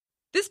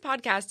This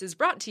podcast is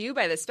brought to you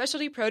by the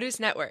Specialty Produce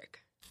Network.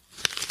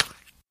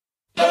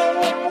 Good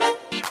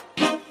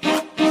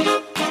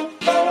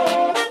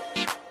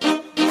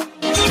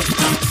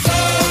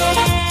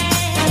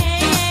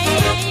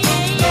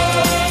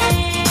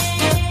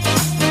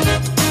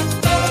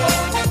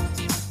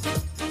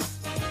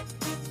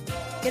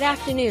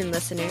afternoon,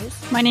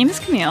 listeners. My name is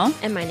Camille.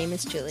 And my name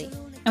is Julie.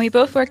 And we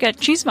both work at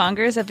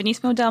Cheesemongers at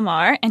Venissimo Del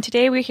Mar, and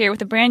today we're here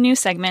with a brand new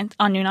segment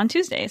on Noon on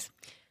Tuesdays.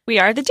 We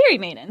are the Dairy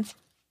Maidens.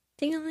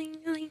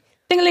 Ding-a-ling-a-ling.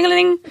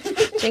 Ding-a-ling-a-ling.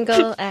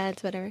 Jingle,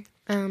 ads, whatever.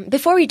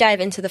 Before we dive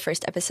into the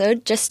first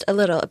episode, just a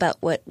little about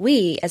what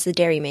we, as the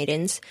Dairy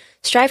Maidens,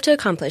 strive to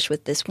accomplish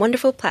with this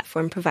wonderful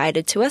platform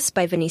provided to us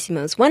by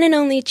Venissimo's one and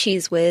only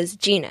cheese whiz,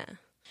 Gina.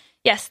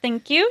 Yes,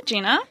 thank you,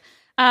 Gina.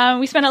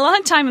 We spent a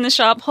long time in the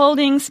shop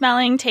holding,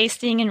 smelling,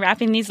 tasting, and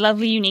wrapping these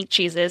lovely, unique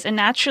cheeses. And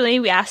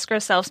naturally, we ask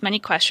ourselves many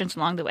questions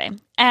along the way.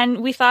 And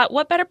we thought,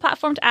 what better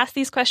platform to ask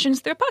these questions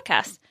through a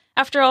podcast?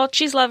 After all,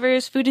 cheese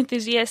lovers, food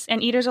enthusiasts,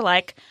 and eaters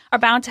alike are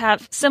bound to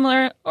have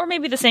similar or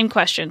maybe the same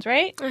questions,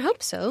 right? I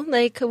hope so.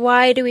 Like,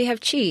 why do we have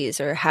cheese?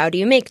 Or how do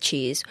you make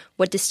cheese?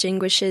 What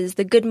distinguishes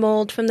the good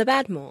mold from the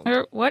bad mold?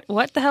 Or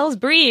what the hell is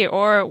brie?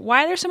 Or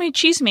why are there so many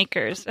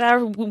cheesemakers that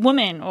are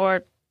women?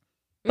 Or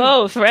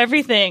both, or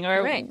everything?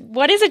 Or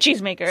what is a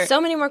cheesemaker? So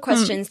many more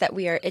questions that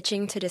we are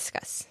itching to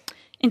discuss.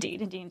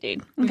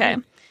 Indeed. Okay.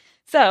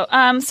 So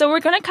we're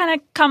going to kind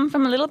of come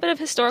from a little bit of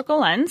historical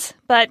lens,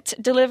 but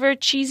deliver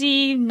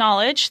cheesy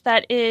knowledge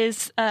that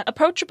is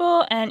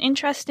approachable and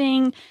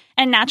interesting.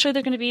 And naturally,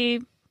 there are going to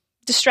be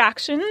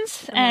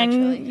distractions.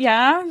 And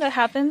yeah, that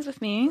happens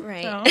with me.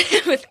 Right. So.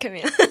 With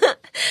Camille.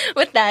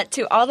 With that,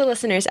 to all the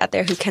listeners out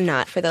there who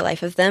cannot, for the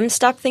life of them,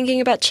 stop thinking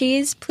about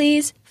cheese,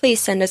 please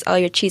send us all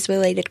your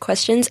cheese-related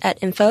questions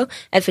at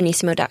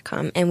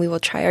info@venissimo.com, and we will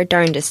try our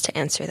darndest to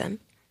answer them.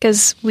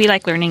 Because we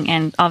like learning,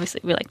 and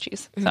obviously we like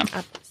cheese.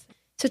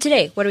 So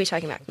today, what are we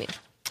talking about, Camille?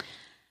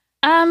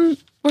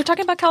 We're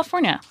talking about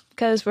California,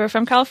 because we're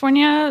from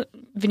California.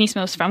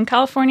 Venissimo's from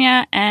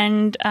California,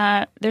 and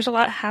there's a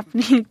lot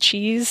happening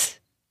cheese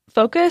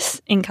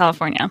focus in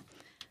California.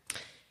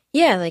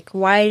 Yeah, like,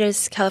 why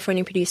does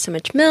California produce so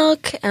much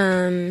milk?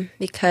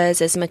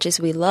 Because as much as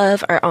we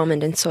love our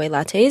almond and soy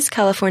lattes,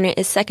 California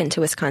is second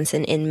to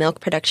Wisconsin in milk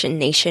production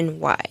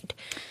nationwide.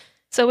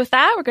 So with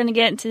that, we're going to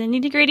get into the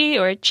nitty-gritty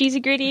or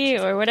cheesy-gritty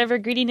or whatever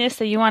grittiness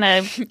that you want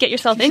to get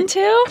yourself into.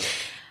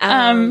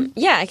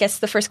 I guess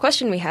the first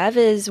question we have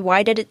is,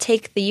 why did it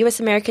take the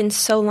U.S. Americans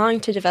so long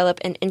to develop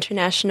an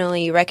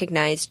internationally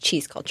recognized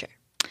cheese culture?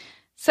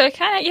 So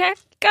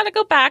got to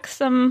go back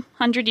some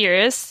 100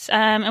 years,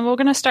 and we're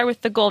going to start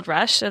with the Gold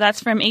Rush. So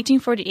that's from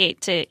 1848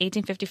 to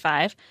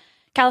 1855.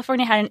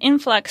 California had an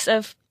influx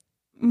of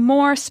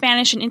more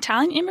Spanish and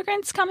Italian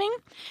immigrants coming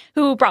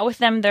who brought with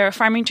them their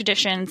farming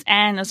traditions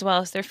and as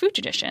well as their food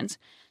traditions.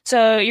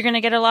 So you're going to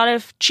get a lot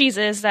of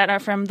cheeses that are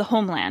from the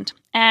homeland.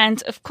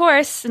 And of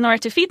course, in order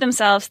to feed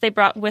themselves, they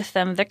brought with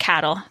them their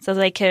cattle so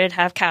they could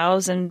have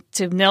cows and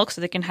to milk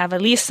so they can have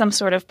at least some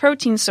sort of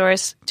protein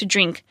source to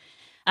drink.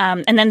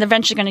 And then they're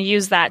eventually going to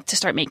use that to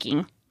start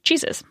making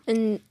cheeses.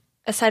 And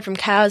aside from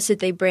cows, did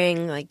they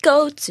bring like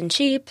goats and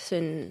sheep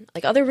and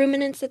like other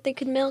ruminants that they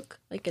could milk?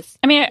 I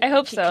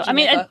hope so.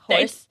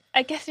 Horse?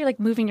 I guess you're like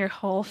moving your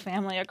whole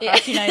family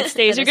across the United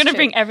States. You're going to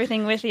bring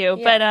everything with you.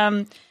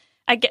 Yeah.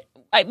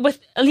 But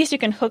at least you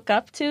can hook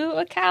up to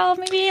a cow,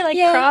 maybe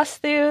cross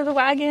through the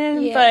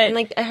wagon. Yeah. But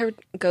and I heard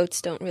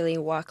goats don't really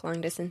walk long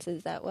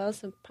distances that well.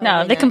 So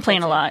no, they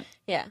complain a lot.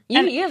 Yeah,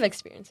 you have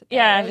experience with that.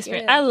 Yeah, I have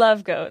experience. I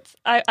love goats.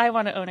 I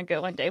want to own a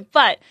goat one day,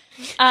 but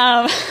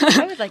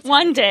I would like to.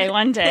 one day,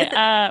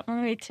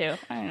 maybe two.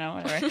 I don't know,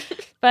 whatever.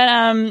 But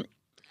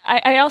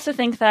I also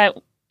think that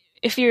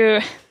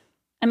the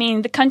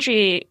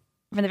country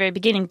from the very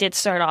beginning did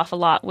start off a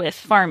lot with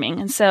farming,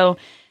 and so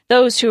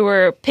those who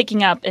were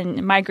picking up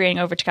and migrating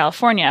over to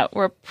California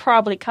were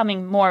probably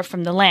coming more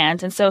from the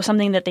land. And so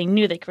something that they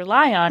knew they could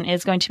rely on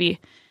is going to be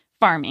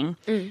farming.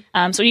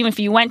 So even if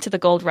you went to the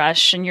gold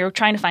rush and you're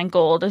trying to find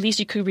gold, at least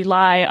you could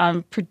rely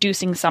on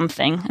producing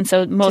something. And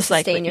so most to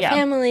sustain likely, your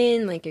family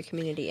and your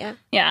community,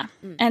 Yeah.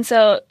 And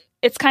so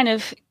it's kind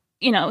of,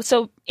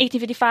 so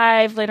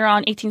 1855, later on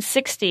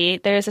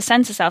 1860, there's a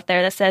census out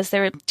there that says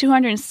there were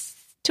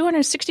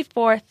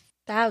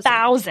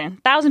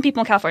 264,000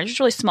 people in California, which is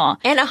really small.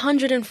 And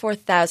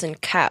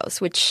 104,000 cows,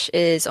 which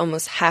is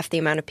almost half the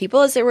amount of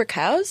people as there were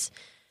cows.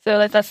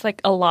 So that's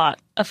like a lot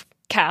of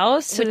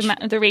cows to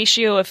the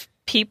ratio of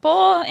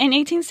people in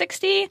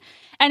 1860.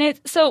 And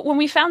so when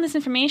we found this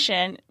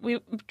information,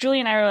 Julie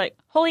and I were like,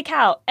 holy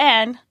cow.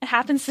 And it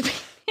happens to be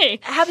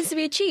It happens to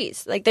be a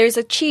cheese. There's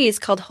a cheese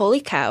called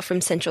Holy Cow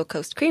from Central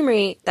Coast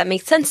Creamery that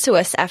makes sense to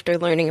us after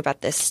learning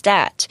about this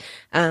stat.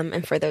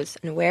 And for those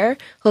unaware,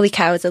 Holy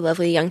Cow is a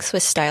lovely young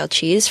Swiss-style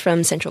cheese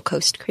from Central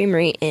Coast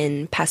Creamery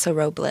in Paso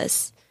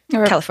Robles,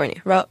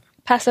 California.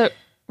 Paso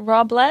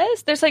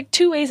Robles? There's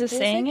two ways of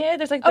saying it.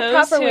 There's those a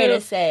proper way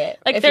to say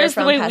it. There's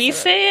the way we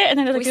say it, and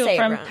then there's people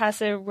from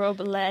Paso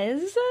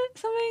Robles,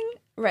 something.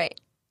 Right.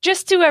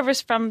 Just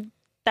whoever's from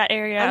that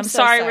area. I'm I'm so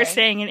sorry sorry. we're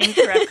saying it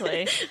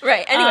incorrectly.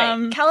 Right.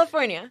 Anyway,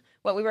 California,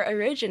 what we were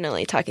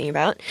originally talking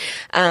about,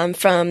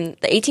 from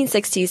the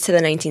 1860s to the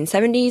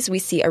 1970s, we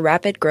see a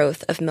rapid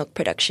growth of milk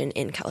production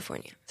in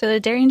California. So the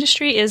dairy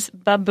industry is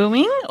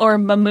babooing or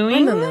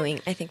mamooing?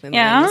 Mamooing. I think mamooing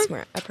Yeah. is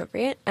more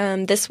appropriate.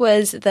 This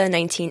was the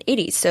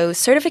 1980s, so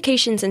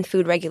certifications and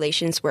food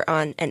regulations were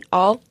on an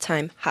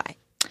all-time high.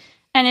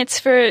 And it's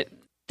for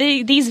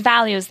these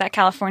values that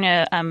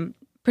California,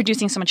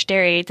 producing so much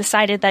dairy,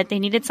 decided that they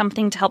needed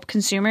something to help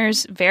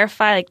consumers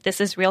verify, like,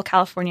 this is real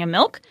California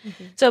milk.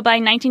 So by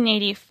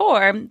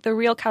 1984, the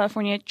Real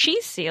California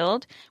Cheese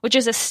Sealed, which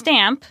is a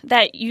stamp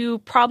that you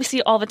probably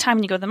see all the time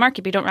when you go to the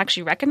market, but you don't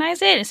actually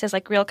recognize it. It says,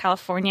 like, Real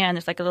California, and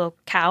there's, like, a little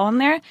cow on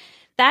there.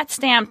 That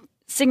stamp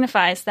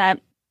signifies that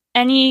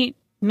any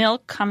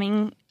milk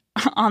coming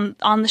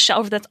on the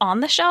shelf, that's on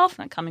the shelf,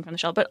 not coming from the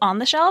shelf, but on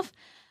the shelf,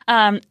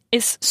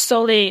 is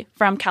solely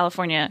from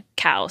California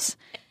cows.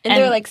 And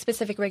there are like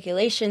specific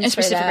regulations And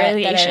specific for that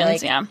regulations, that are,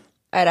 like, yeah.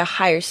 at a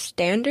higher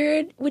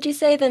standard, would you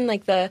say, than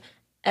like the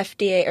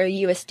FDA or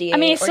USDA? I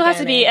mean, it still has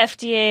to be organic?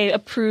 FDA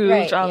approved,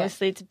 Right, yeah.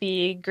 obviously, to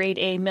be grade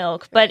A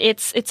milk. But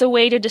it's a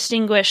way to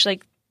distinguish,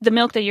 like, the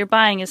milk that you're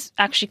buying is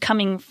actually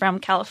coming from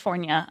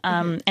California,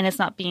 and it's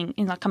not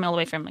coming all the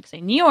way from, like,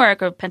 say, New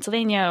York or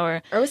Pennsylvania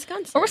or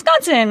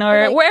Wisconsin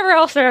or like, wherever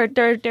else there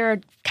are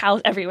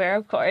cows everywhere,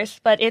 of course.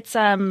 But it's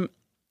a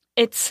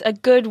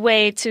good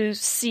way to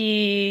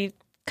see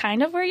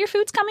kind of where your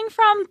food's coming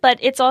from, but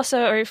it's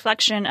also a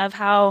reflection of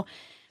how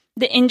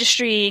the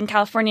industry in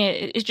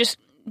California is just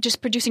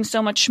producing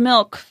so much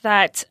milk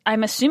that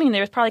I'm assuming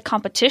there was probably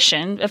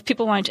competition of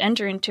people wanting to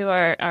enter into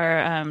our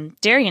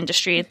dairy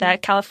industry,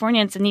 that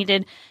Californians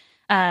needed,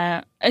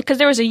 because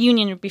there was a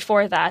union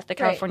before that, the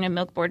California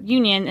Milk Board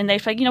Union, and they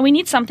felt, we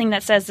need something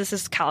that says this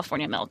is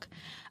California milk.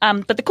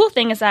 But the cool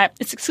thing is that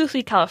it's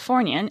exclusively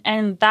Californian,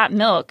 and that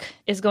milk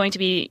is going to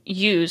be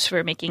used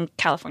for making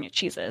California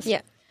cheeses.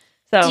 Yeah.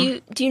 So,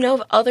 Do you know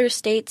of other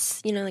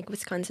states, like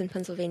Wisconsin,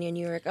 Pennsylvania,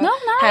 New York, not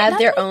have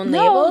their own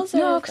labels?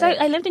 No, because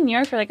I lived in New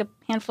York for like a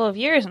handful of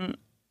years, and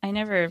I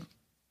never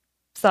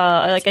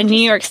saw like a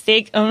New York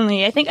steak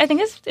only. I think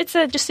it's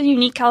just a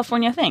unique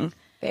California thing.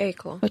 Very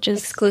cool. Which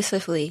is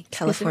exclusively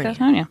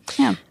California.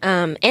 Yeah.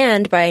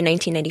 And by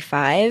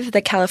 1995,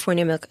 the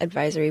California Milk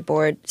Advisory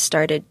Board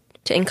started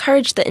to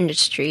encourage the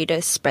industry to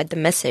spread the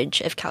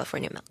message of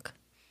California milk.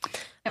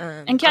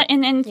 And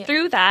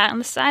through that, on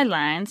the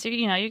sidelines,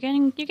 you're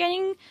getting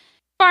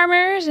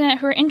farmers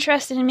who are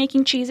interested in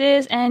making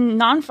cheeses and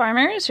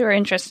non-farmers who are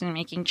interested in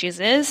making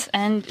cheeses,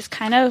 and it's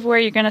kind of where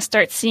you're going to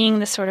start seeing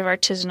this sort of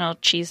artisanal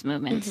cheese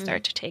movement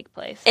start to take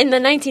place. In the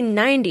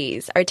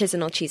 1990s,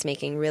 artisanal cheese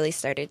making really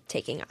started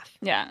taking off.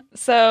 Yeah.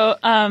 So,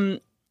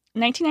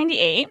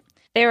 1998,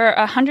 there were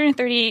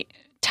 130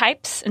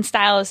 types and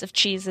styles of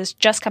cheeses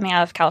just coming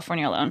out of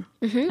California alone.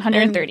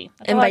 130.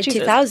 And by the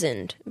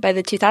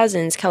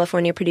 2000s,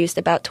 California produced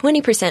about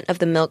 20% of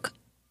the milk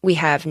we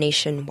have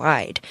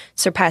nationwide,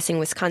 surpassing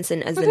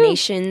Wisconsin as the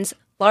nation's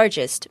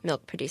largest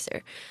milk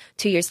producer.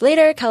 2 years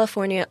later,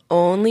 California,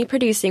 only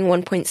producing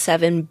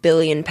 1.7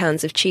 billion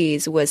pounds of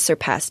cheese, was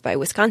surpassed by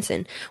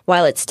Wisconsin,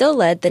 while it still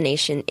led the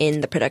nation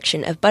in the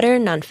production of butter,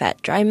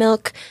 non-fat dry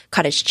milk,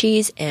 cottage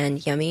cheese,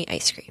 and yummy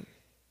ice cream.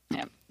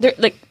 Yeah. I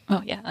like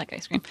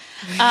ice cream.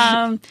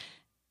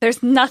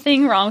 There's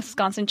nothing wrong with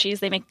Wisconsin cheese.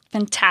 They make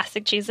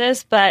fantastic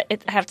cheeses, but I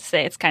have to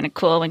say it's kind of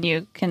cool when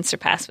you can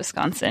surpass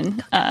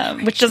Wisconsin,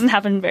 which doesn't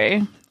happen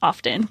very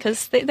often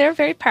because they're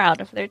very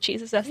proud of their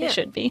cheeses, as they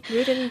should be.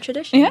 Rooted in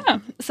tradition. Yeah.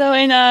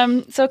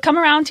 So come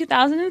around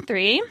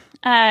 2003,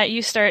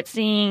 you start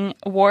seeing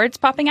awards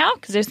popping out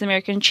because there's the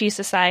American Cheese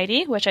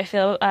Society, which I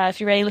feel,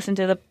 if you already listen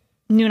to the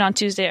Noon on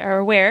Tuesday, are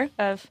aware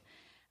of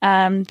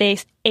the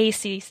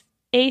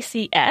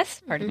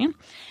ACS, pardon me.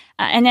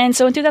 And then,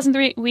 so in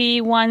 2003,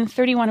 we won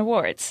 31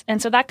 awards. And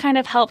so that kind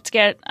of helped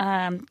get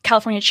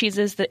California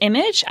cheeses, the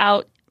image,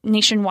 out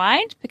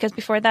nationwide. Because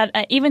before that,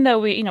 even though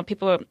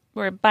people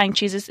were buying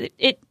cheeses,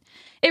 it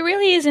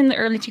really is in the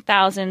early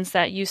 2000s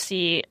that you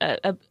see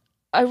a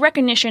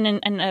recognition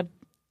and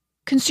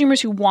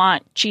consumers who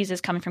want cheeses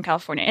coming from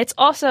California. It's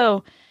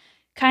also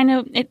kind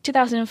of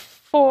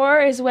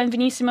 2004 is when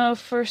Venissimo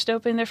first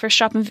opened their first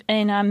shop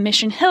in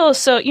Mission Hills.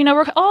 So,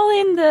 we're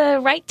all in the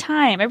right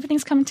time.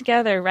 Everything's coming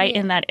together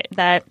in that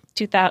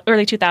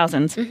early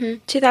 2000s.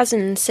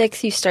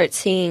 2006, you start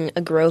seeing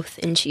a growth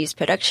in cheese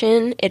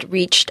production. It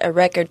reached a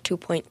record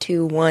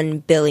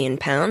 2.21 billion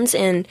pounds.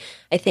 And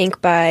I think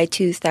by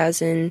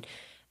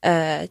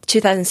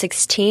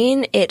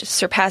 2016, it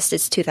surpassed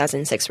its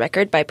 2006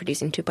 record by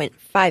producing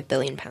 2.5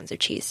 billion pounds of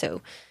cheese.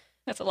 So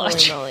that's a lot of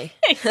cheese.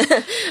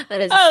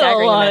 That is a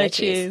staggering amount of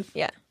cheese.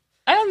 Yeah.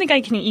 I don't think I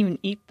can even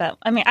eat that.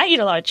 I mean, I eat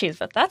a lot of cheese,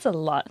 but that's a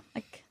lot.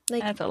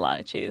 That's a lot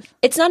of cheese.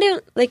 It's not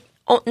even,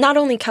 not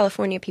only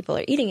California people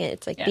are eating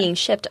it, it's being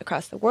shipped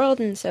across the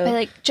world. And so,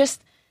 but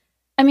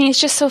it's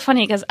just so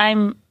funny because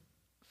I'm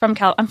from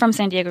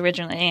San Diego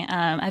originally.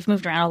 I've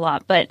moved around a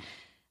lot, but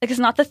it's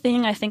not the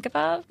thing I think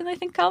about when I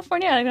think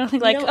California. I don't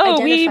think like, don't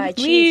oh, we identify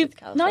cheese with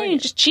California. not even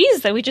just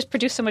cheese, that we just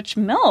produce so much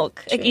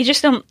milk. Like, I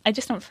just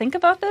don't think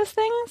about those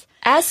things.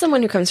 As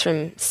someone who comes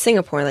from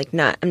Singapore, like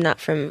I'm not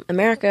from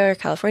America or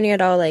California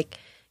at all, like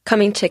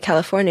coming to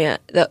California,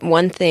 the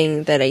one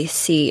thing that I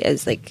see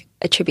as like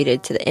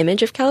attributed to the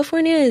image of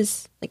California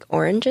is like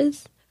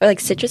oranges or like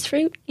citrus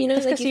fruit, you know?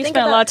 That's like because you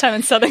spent a lot of time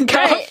in Southern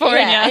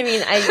California. Yeah, I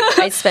mean,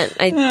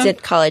 I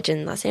did college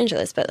in Los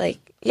Angeles, but like,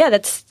 yeah,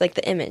 that's like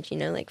the image, you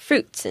know, like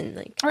fruits and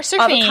like or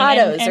surfing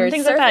avocados and or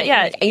things surfing. like that.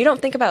 Yeah, like, you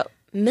don't think about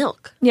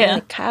milk. Yeah, or,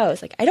 like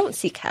cows. Like I don't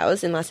see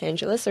cows in Los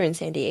Angeles or in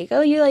San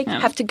Diego. You like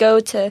have to go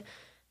to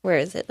where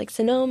is it? Like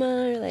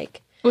Sonoma or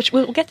like. Which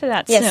we'll get to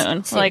that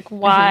soon. Like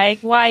why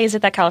is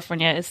it that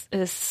California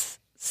is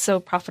so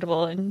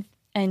profitable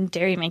in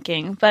dairy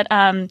making? But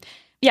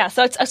yeah,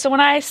 so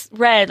when I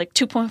read like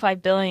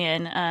 2.5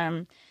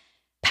 billion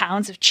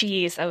pounds of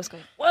cheese, I was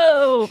going,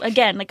 whoa,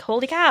 again, like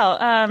holy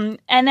cow.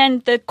 And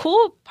then the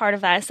cool part of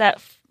that is that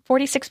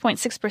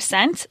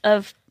 46.6%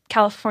 of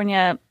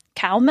California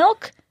cow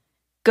milk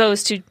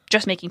goes to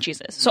just making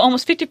cheeses. So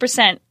almost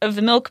 50% of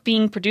the milk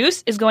being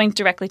produced is going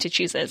directly to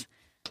cheeses.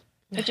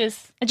 Which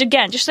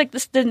again, just like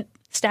the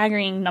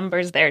staggering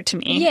numbers there to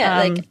me.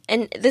 Yeah,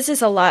 and this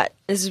is a lot.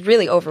 This is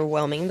really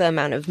overwhelming, the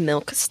amount of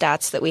milk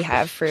stats that we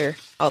have for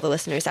all the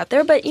listeners out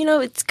there. But, you know,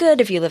 it's good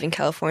if you live in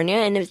California,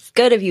 and it's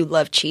good if you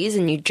love cheese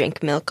and you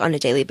drink milk on a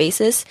daily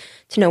basis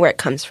to know where it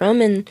comes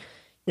from and,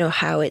 you know,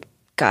 how it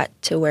got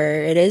to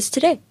where it is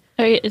today.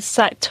 It's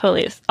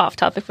totally off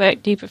topic,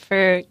 but do you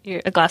prefer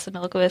a glass of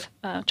milk with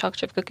chocolate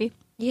chip cookie?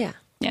 Yeah.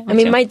 Yeah, I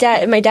mean, my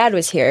dad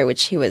was here,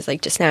 which he was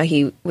like just now.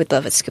 He would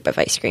love a scoop of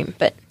ice cream,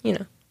 but you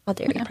know, all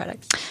dairy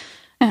products.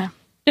 Yeah,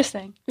 just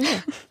saying.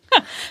 Yeah.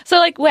 So,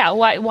 like, wow,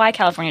 why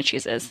California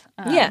cheeses?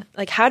 Yeah,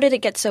 like how did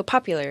it get so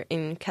popular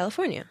in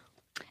California?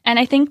 And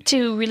I think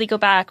to really go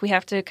back, we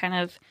have to kind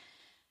of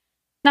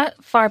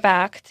not far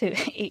back to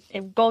a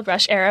gold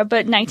rush era,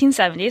 but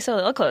 1970, so a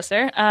little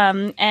closer.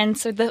 And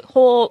so the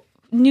whole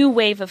new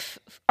wave of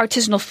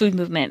artisanal food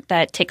movement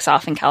that takes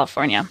off in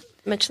California.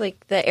 Much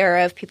like the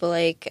era of people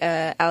like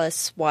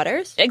Alice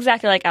Waters.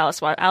 Exactly like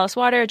Alice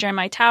Water,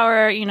 Jeremiah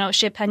Tower, you know,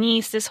 Chez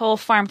Panisse, this whole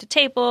farm to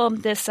table,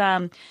 this,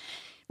 the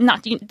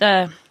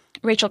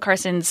Rachel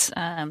Carson's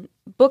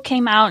book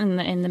came out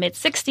in the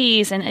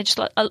mid-'60s, and it just,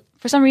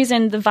 for some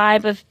reason, the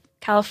vibe of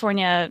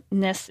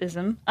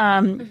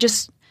California-nessism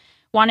just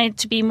wanted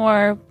to be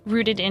more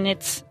rooted in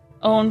its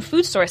own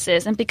food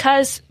sources. And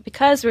because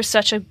we're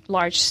such a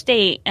large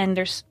state and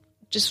there's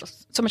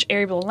just so much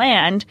arable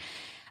land,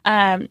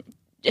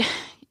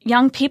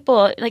 young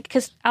people, like,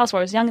 because Alice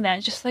Ward was young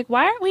then, just like,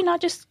 why aren't we not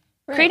just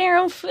creating our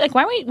own food? Like,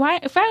 why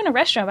if I own a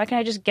restaurant, why can't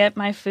I just get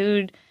my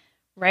food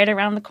right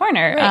around the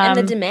corner? Right, and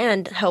the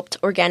demand helped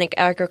organic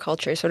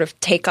agriculture sort of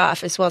take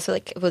off as well. So,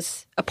 like, it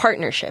was a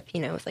partnership,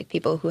 you know, with, like,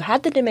 people who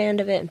had the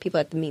demand of it and people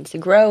had the means to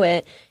grow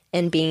it,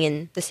 and being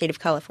in the state of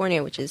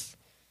California, which is,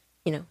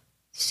 you know,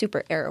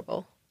 super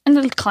arable. And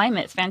the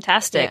climate's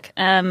fantastic.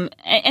 Yeah.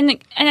 And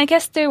I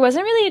guess there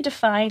wasn't really a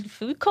defined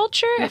food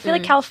culture. Mm-hmm. I feel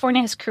like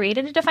California has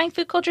created a defined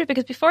food culture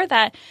because before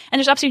that, and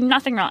there's absolutely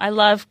nothing wrong. I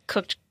love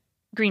cooked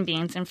green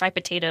beans and fried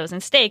potatoes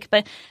and steak,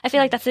 but I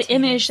feel like that's the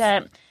image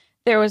that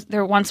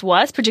there once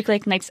was,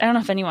 particularly like I don't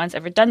know if anyone's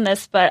ever done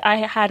this, but I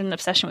had an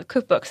obsession with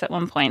cookbooks at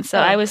one point. So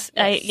I would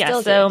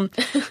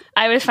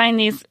find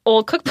these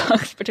old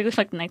cookbooks, particularly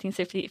from like the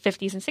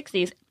 1950s and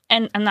 60s,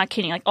 and I'm not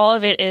kidding, like all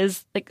of it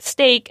is like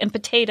steak and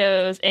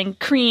potatoes and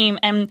cream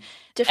and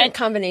different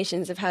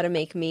combinations of how to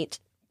make meat,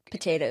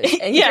 potatoes,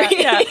 and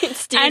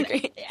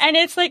and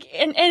it's like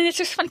and it's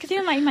just fun because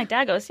even my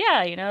dad goes,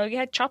 yeah, you know, you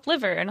had chopped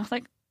liver, and I was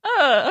like,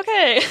 oh,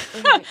 okay.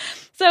 Mm-hmm.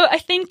 So I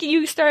think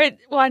you start.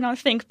 Well, I don't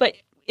think, but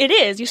it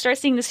is. You start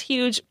seeing this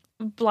huge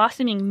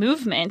blossoming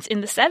movement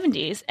in the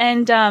 70s,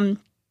 and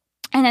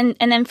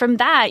then from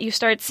that you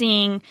start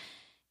seeing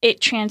it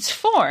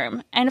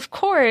transform. And of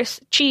course,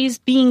 cheese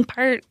being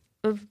part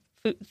of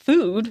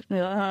food,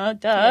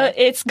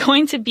 it's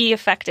going to be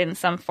affected in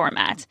some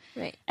format.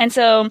 Right. And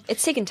so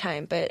it's taken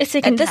time, but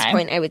at this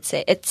point, I would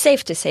say it's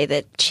safe to say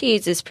that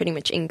cheese is pretty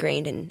much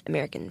ingrained in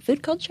American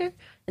food culture.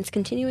 It's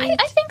continuing.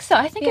 I think so.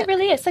 I think it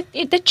really is. Like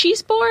the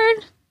cheese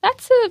board.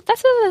 That's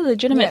a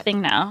legitimate thing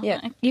now.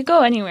 Yeah. You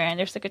go anywhere and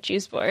there's like a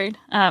cheese board.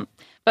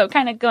 But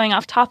kind of going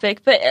off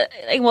topic, but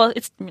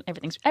it's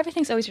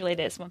everything's always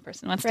related, as one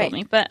person once told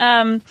me. But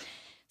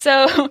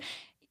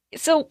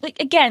so like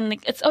again,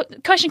 like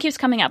the question keeps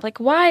coming up, like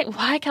why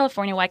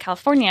California? Why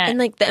California? And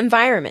like the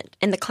environment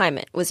and the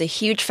climate was a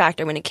huge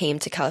factor when it came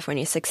to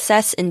California's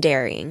success in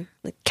dairying.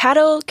 Like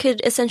cattle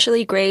could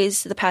essentially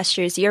graze the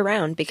pastures year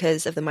round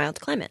because of the mild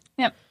climate.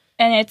 Yep,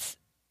 and it's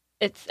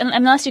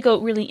unless you go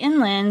really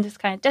inland, it's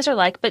kind of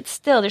desert-like, but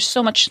still there's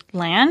so much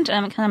land.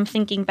 I'm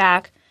thinking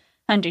back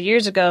 100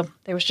 years ago,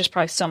 there was just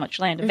probably so much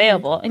land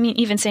available. Mm-hmm. I mean,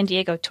 even San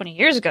Diego 20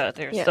 years ago,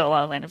 there was still a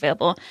lot of land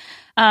available.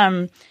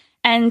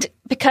 And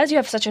because you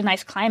have such a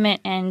nice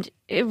climate and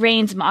it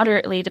rains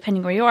moderately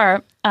depending where you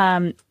are,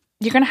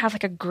 you're going to have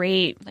like a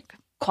great like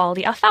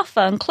quality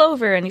alfalfa and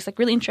clover and these like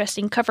really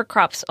interesting cover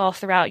crops all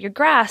throughout your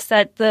grass,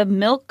 that the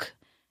milk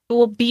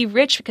will be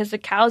rich because the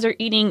cows are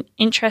eating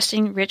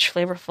interesting, rich,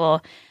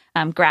 flavorful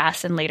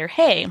grass and later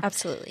hay.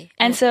 Absolutely.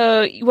 And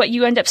so what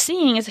you end up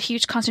seeing is a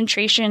huge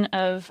concentration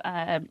of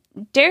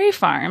dairy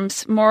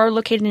farms, more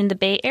located in the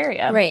Bay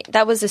Area. Right.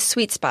 That was a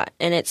sweet spot,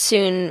 and it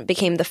soon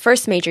became the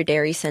first major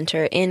dairy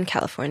center in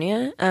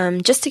California.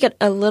 Just to get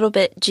a little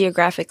bit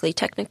geographically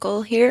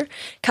technical here,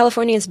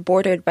 California is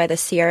bordered by the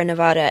Sierra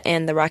Nevada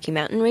and the Rocky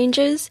Mountain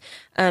ranges,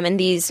 and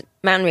these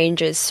mountain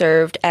ranges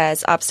served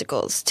as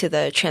obstacles to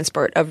the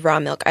transport of raw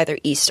milk either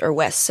east or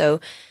west.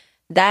 So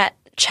that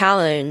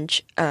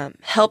challenge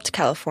helped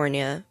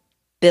California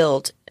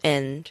build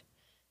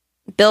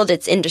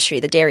its industry,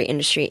 the dairy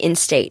industry, in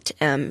state.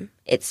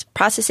 Its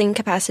processing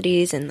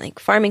capacities and like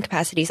farming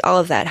capacities, all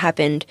of that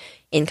happened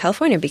in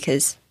California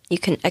because you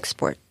can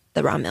export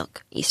the raw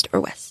milk east or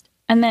west.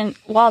 And then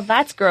while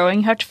that's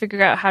growing, you have to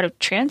figure out how to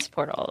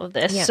transport all of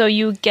this. Yeah. So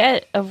you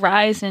get a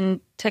rise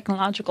in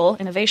technological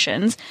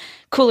innovations,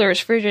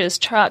 coolers, fridges,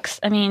 trucks.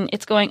 I mean,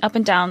 it's going up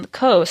and down the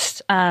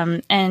coast,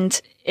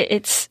 and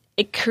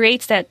it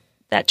creates that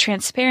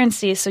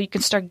transparency, so you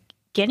can start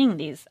getting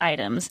these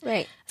items.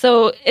 Right.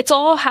 So it's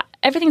all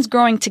everything's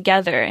growing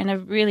together in a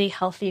really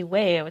healthy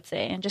way, I would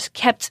say, and just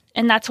kept.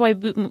 And that's why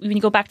when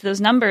you go back to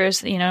those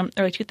numbers,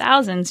 early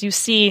 2000s, you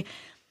see,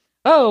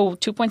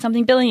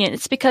 2-point-something billion.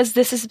 It's because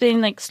this has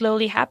been like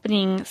slowly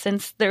happening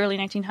since the early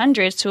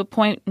 1900s to a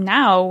point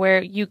now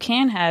where you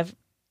can have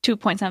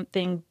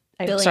 2-point-something.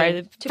 I'm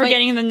sorry,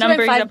 forgetting the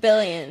numbers. 2.5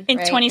 billion in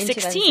right,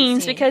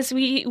 2016 because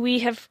we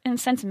have in a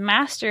sense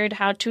mastered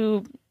how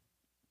to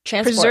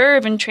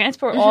preserve and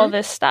transport all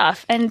this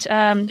stuff. And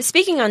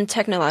speaking on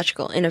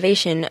technological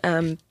innovation,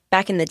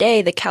 back in the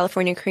day, the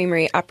California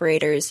Creamery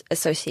Operators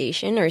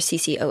Association, or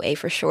CCOA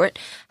for short,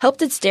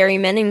 helped its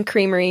dairymen and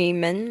creamery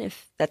men,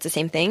 if that's the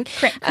same thing.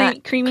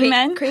 Creamy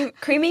men?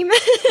 Creamy men?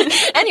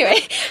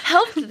 Anyway,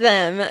 help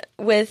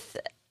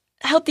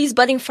these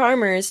budding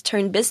farmers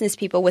turn business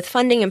people with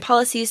funding and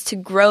policies to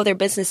grow their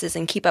businesses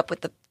and keep up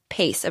with the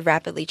pace of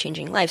rapidly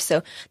changing life.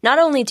 So not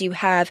only do you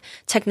have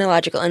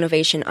technological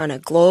innovation on a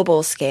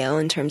global scale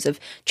in terms of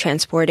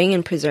transporting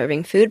and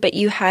preserving food, but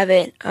you have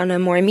it on a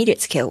more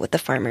immediate scale with the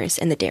farmers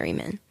and the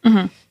dairymen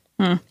and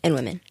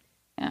women.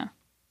 Yeah.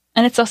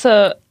 And it's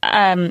also,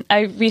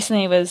 I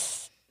recently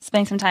was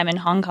spending some time in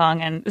Hong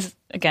Kong, and this is,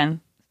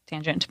 again,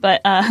 tangent, but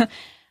I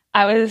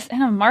was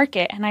in a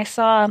market and I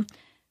saw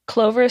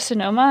Clover,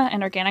 Sonoma,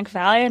 and Organic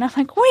Valley, and I'm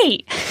like,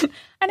 wait,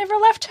 I never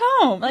left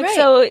home. Like,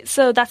 right.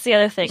 so that's the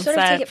other thing. You sort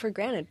of take it for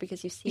granted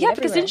because you see it Yeah,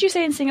 because didn't you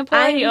say in Singapore?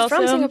 I'm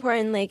from Singapore,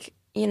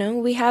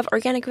 and we have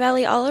Organic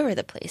Valley all over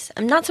the place.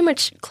 I'm not so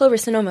much Clover,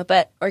 Sonoma,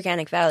 but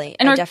Organic Valley.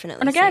 And definitely.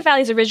 And Organic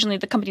Valley is originally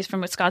the company's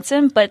from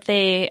Wisconsin, but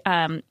they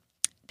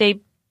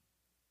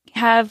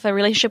have a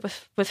relationship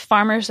with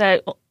farmers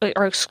that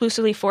are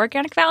exclusively for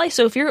Organic Valley.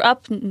 So if you're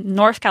up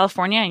North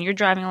California and you're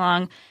driving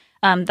along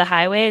the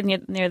highway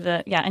near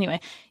the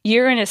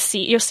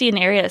you'll see an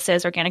area that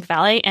says Organic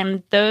Valley,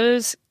 and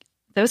those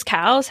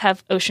cows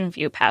have ocean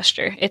view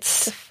pasture.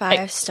 It's a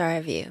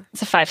 5-star view.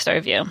 It's a 5-star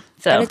view.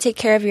 So gotta take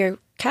care of your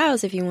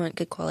cows if you want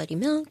good quality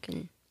milk,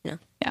 and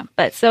yeah.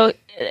 But so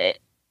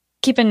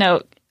keep a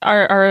note.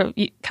 Our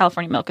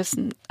California milk is,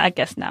 I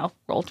guess, now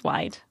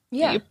worldwide.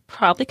 Yeah, you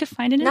probably could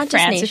find it in Not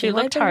France if you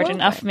looked hard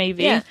enough.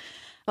 Maybe. Yeah.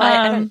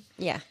 Well,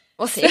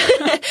 we'll see.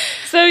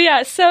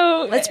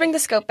 So let's bring the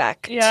scope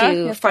back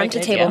to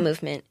farm-to-table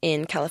movement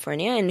in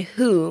California and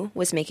who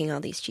was making all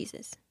these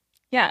cheeses.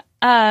 Yeah,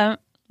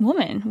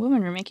 women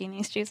were making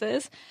these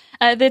cheeses.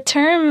 The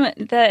term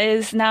that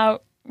is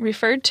now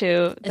referred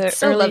to, it's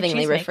so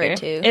lovingly referred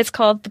to. It's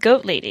called the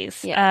goat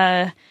ladies.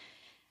 Yeah.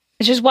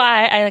 Which is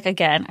why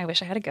I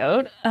wish I had a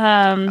goat.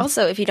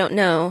 Also, if you don't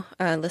know,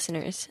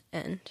 listeners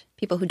and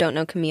people who don't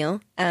know Camille,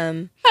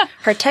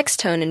 her text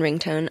tone and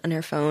ringtone on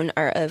her phone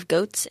are of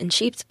goats and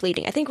sheep's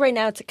bleating. I think right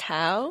now it's a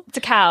cow. It's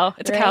a cow.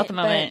 It's a cow at the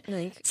moment.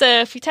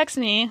 So if you text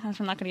me, I'm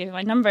not going to give you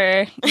my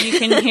number, you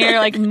can hear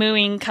like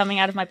mooing coming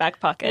out of my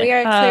back pocket. We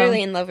are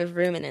clearly in love with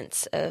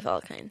ruminants of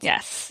all kinds.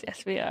 Yes,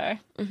 we are.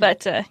 Mm-hmm.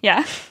 But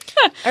yeah.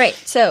 All right.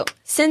 So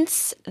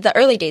since the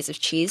early days of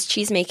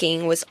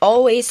cheesemaking was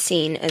always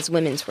seen as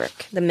women's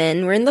work. The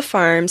men were in the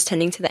farms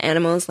tending to the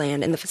animals,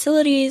 land, and the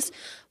facilities,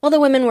 while the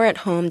women were at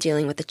home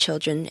dealing with the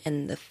children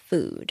and the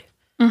food.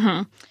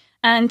 Mm-hmm.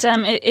 And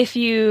if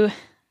you...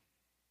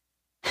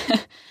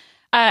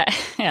 I'm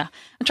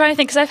trying to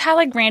think, because I've had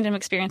like random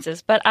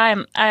experiences, but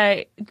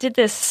I did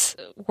this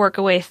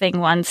workaway thing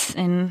once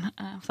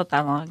not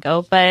that long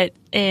ago, but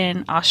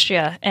in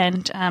Austria,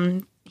 and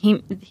he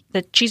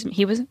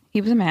was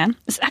a man.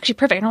 It's actually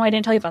perfect. I don't know why I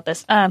didn't tell you about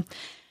this.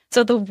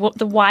 So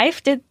the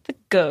wife did the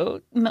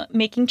goat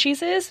making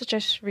cheeses, which I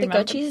just remember. The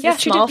goat cheese? Yeah,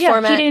 small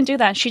format? He didn't do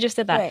that. She just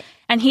did that. Right.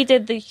 And he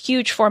did the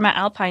huge format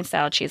Alpine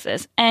style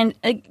cheeses. And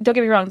don't get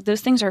me wrong,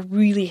 those things are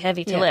really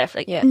heavy to lift.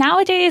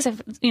 Nowadays,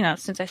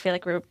 since I feel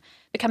like we're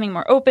becoming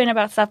more open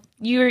about stuff,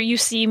 you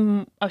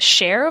see a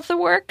share of the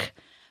work,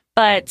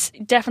 but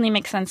it definitely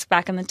makes sense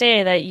back in the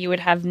day that you would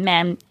have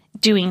men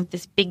doing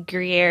this big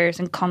Gruyères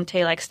and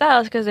Comté-like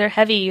styles because they're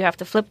heavy. You have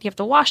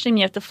to wash them,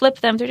 you have to flip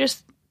them. They're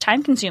just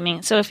time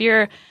consuming. So if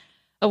you're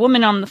a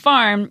woman on the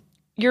farm,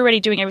 you're already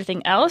doing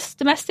everything else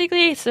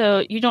domestically,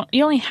 so you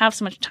only have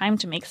so much time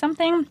to make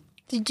something.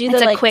 To do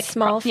the quick,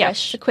 small,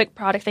 fresh, a quick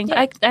product thing.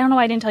 Yeah. But I don't know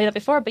why I didn't tell you that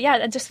before. But yeah,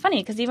 it's just funny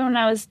because even when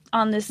I was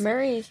on this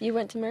Murray's, you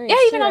went to Murray's. Yeah,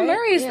 even on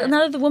Murray's, none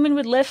of the women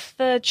would lift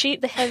the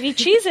heavy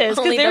cheeses.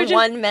 Only they the were just,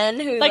 one man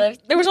who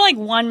lift. There was only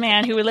one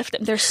man who would lift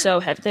them. They're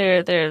so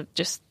heavy. They're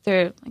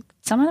like,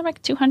 some of them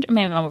like 200.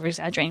 Maybe I'm over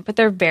exaggerating, but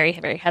they're very,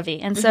 very heavy.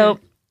 And so,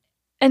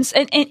 and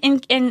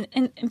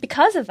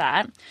because of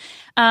that,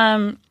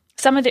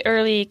 some of the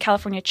early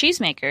California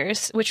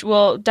cheesemakers, which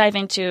we'll dive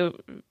into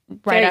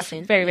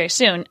very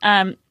soon.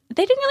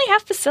 They didn't really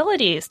have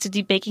facilities to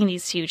be baking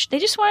these huge. They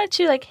just wanted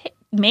to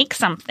make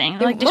something.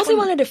 They mostly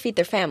wanted to feed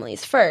their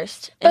families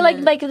first. But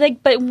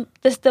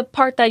the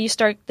part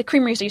that the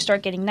creameries that you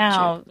start getting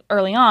now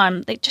early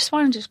on, they just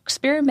wanted to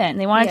experiment.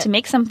 And they wanted to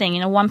make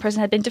something. One person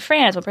had been to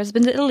France, one person had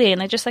been to Italy, and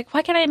they're just like,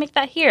 why can't I make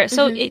that here?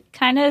 So it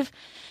kind of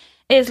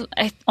is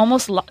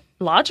almost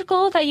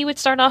logical that you would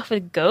start off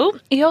with goat.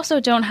 You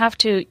also don't have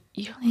to.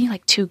 You only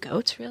need 2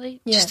 goats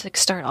really, just to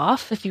start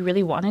off if you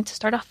really wanted to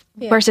start off.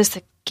 Versus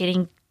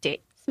getting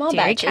small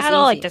dairy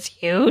cattle, that's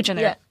huge, and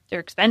they're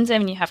expensive,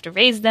 and you have to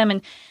raise them,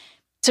 and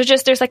so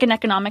just there's an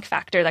economic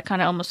factor that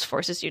kind of almost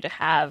forces you to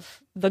have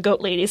the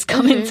goat ladies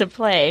come into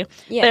play.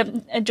 Yeah.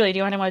 But Julie, do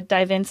you want to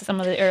dive into some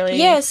of the early?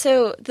 Yeah.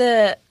 So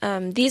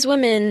these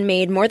women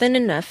made more than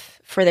enough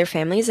for their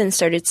families and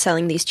started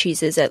selling these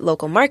cheeses at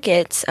local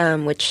markets,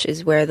 which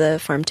is where the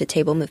farm to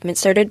table movement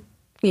started,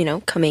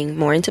 coming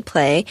more into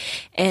play.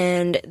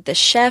 And the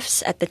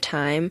chefs at the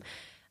time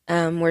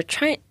were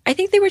trying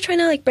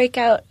to break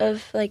out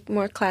of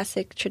more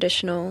classic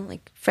traditional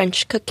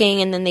French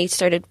cooking, and then they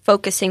started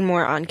focusing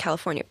more on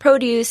California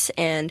produce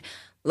and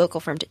local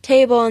farm to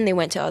table, and they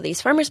went to all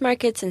these farmers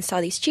markets and saw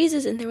these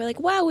cheeses, and they were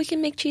like, wow, we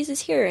can make cheeses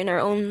here in our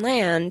own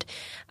land.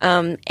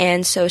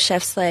 And so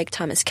chefs like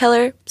Thomas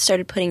Keller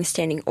started putting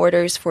standing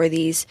orders for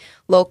these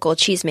local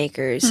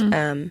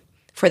cheesemakers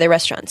for their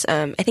restaurants.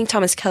 I think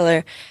Thomas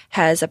Keller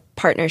has a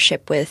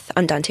partnership with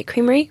Andante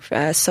Creamery.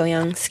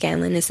 So-Young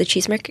Scanlon is the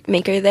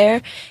cheesemaker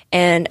there.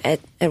 And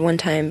at one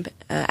time,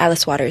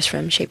 Alice Waters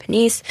from Chez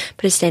Panisse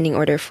put a standing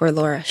order for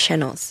Laura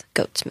Chenel's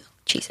goat's milk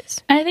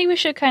cheeses. I think we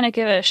should kind of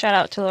give a shout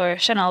out to Laura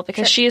Chenel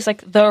because she is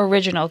the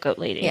original goat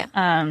lady.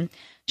 Yeah.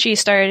 She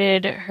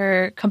started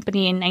her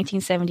company in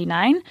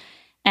 1979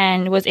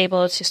 and was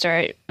able to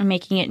start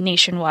making it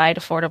nationwide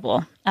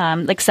affordable,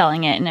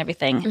 selling it and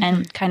everything,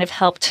 and kind of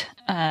helped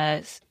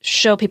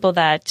show people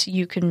that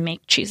you can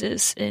make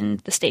cheeses in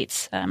the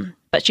States.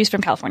 But she's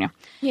from California.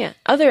 Yeah.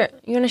 You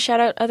want to shout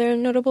out other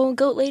notable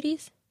goat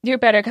ladies? You're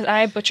better because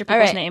I butcher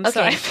people's names.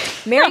 Okay.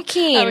 So Mary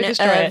Keene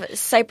of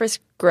Cypress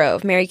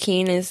Grove. Mary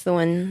Keene is the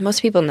one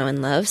most people know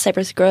and love.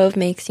 Cypress Grove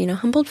makes,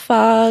 Humboldt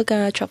Fog,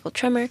 Truffle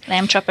Tremor.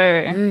 Lamb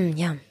Chopper.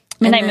 Yeah.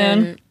 Midnight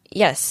Moon.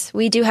 Yes.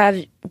 We do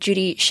have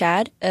Judy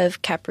Shad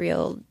of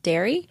Capriole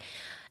Dairy,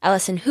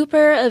 Allison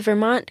Hooper of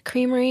Vermont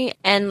Creamery,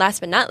 and last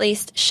but not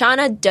least,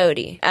 Shauna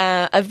Doty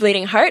of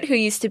Bleeding Heart, who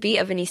used to be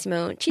a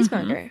Venissimo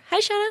cheesemonger. Hi,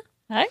 Shauna.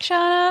 Hi,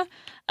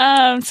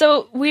 Shauna.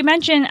 So we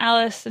mentioned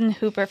Allison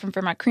Hooper from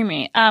Vermont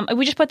Creamery.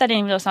 We just put that in,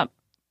 even though it's not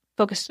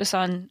focused just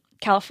on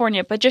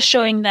California, but just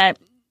showing that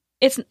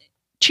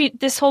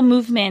this whole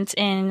movement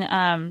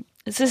in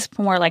this is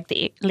more like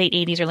the late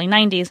 80s, early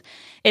 90s,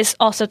 is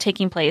also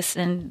taking place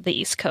in the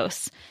East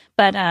Coast.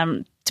 But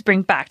to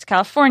bring back to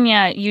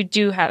California, you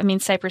do have,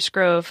 Cypress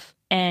Grove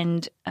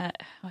and I'm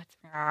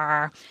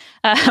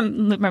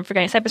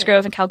forgetting, Cypress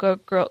Grove and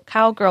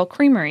Cowgirl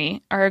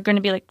Creamery are going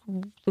to be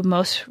the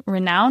most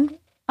renowned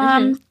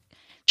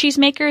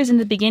cheesemakers in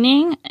the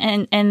beginning,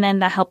 and then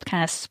that helped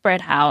kind of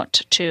spread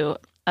out to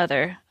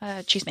other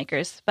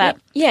cheesemakers. But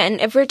yeah,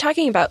 and if we're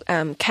talking about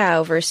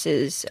cow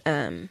versus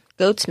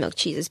goat's milk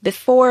cheeses,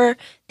 before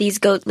these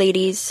goat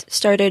ladies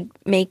started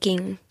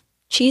making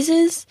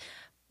cheeses,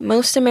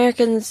 most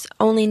Americans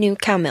only knew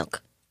cow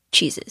milk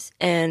cheeses.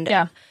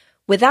 And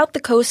without the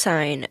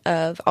cosign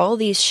of all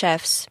these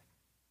chefs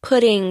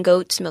putting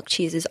goat's milk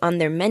cheeses on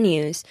their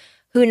menus,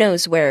 who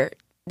knows where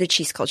the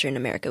cheese culture in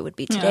America would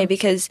be today?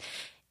 Because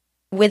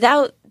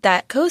without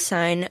that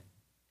cosign,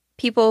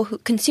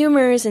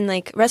 consumers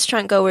and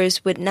restaurant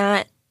goers would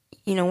not,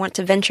 want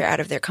to venture out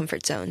of their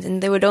comfort zones,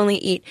 and they would only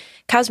eat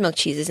cow's milk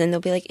cheeses, and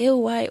they'll be like, ew,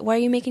 why are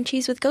you making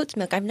cheese with goat's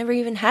milk? I've never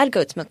even had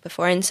goat's milk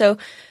before. And so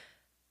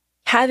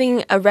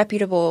having a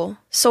reputable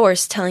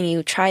source telling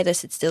you, try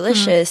this, it's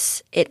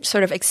delicious, it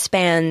sort of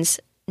expands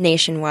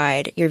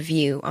nationwide your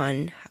view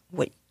on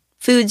what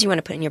foods you want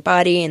to put in your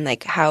body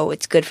and how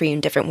it's good for you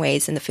in different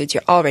ways than the foods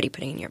you're already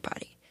putting in your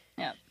body.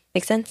 Yeah.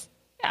 Make sense?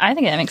 Yeah, I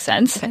think that makes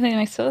sense. Okay. I think it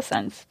makes total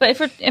sense. But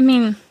if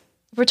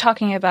we're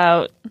talking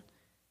about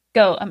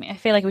goat, I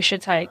feel like we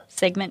should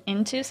segment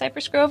into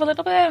Cypress Grove a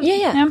little bit.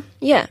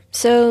 Yeah.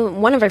 So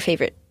one of our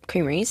favorite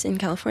creameries in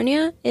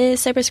California is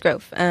Cypress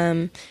Grove.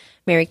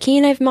 Mary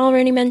Keene, I've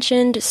already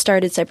mentioned,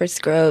 started Cypress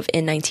Grove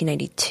in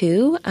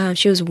 1992.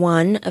 She was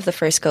one of the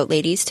first goat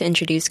ladies to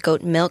introduce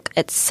goat milk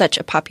at such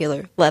a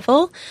popular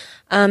level.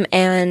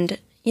 And,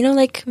 you know,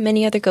 like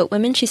many other goat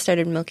women, she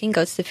started milking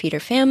goats to feed her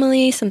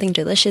family, something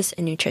delicious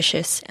and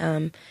nutritious.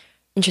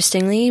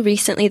 Interestingly,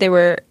 recently they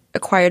were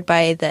acquired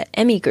by the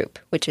Emmy Group,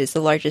 which is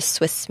the largest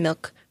Swiss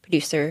milk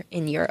producer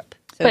in Europe.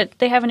 So, But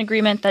they have an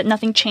agreement that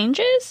nothing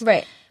changes.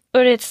 right.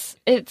 But it's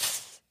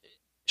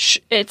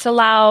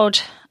allowed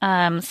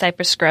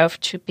Cypress Grove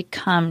to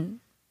become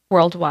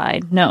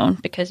worldwide known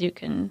because you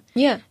can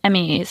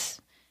Emmys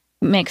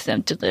makes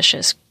them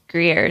delicious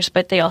Gruyères,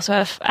 but they also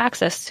have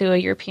access to a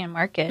European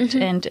market,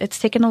 and it's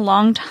taken a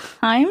long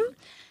time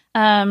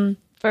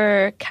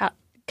for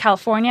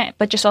California,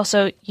 but just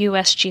also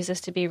U.S.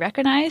 cheeses to be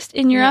recognized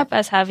in Europe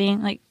as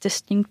having like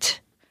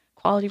distinct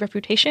quality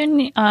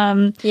reputation.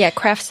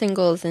 Kraft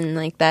singles and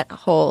like that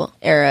whole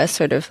era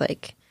sort of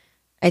like,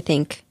 I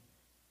think,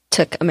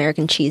 took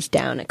American cheese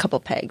down a couple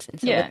pegs. And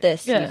so with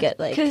this, you get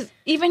like... Because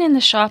even in the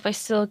shop, I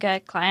still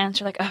get clients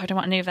who are like, oh, I don't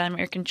want any of that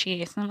American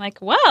cheese. And I'm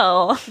like,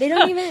 well... They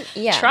don't even...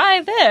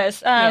 try this.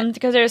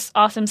 Because there's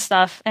awesome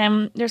stuff.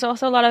 And there's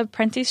also a lot of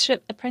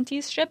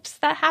apprenticeships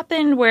that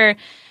happen where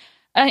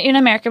in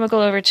America, we'll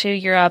go over to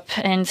Europe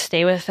and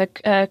stay with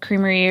a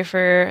creamery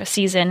for a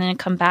season and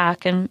come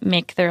back and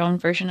make their own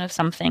version of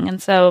something.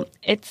 And so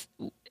it's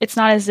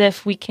not as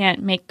if we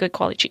can't make good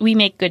quality cheese. We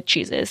make good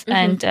cheeses.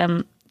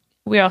 And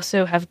we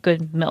also have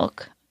good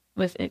milk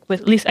with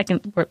at least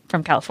we're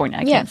from California.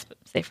 I can't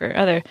say for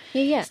other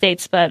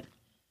states, but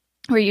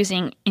we're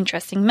using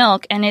interesting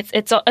milk, and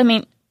it's. I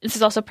mean, this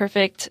is also a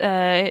perfect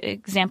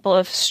example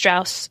of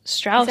Strauss.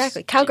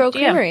 Exactly, Cowgirl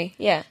Creamery.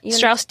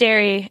 Strauss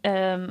Dairy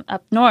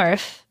up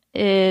north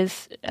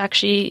is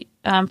actually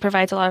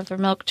provides a lot of their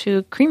milk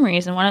to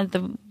creameries, and one of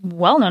the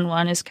well-known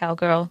one is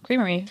Cowgirl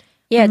Creamery.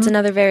 Yeah, it's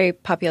another very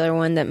popular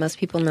one that most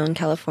people know in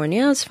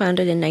California. It was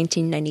founded in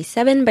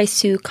 1997 by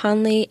Sue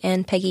Conley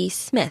and Peggy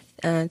Smith.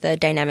 The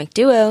dynamic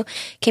duo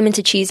came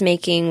into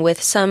cheesemaking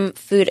with some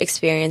food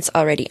experience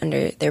already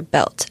under their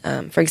belt.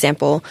 For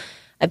example,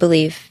 I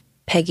believe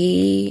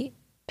Peggy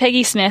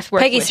Smith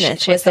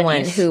was the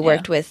one who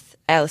worked with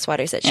Alice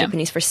Waters at Chez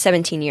Panisse for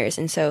 17 years.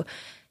 And so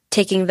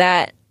taking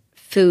that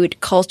food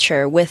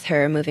culture with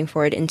her moving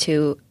forward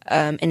into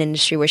an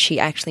industry where she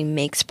actually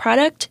makes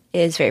product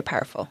is very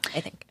powerful,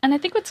 I think. And I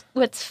think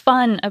what's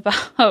fun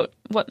about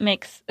what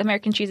makes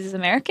American cheeses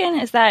American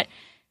is that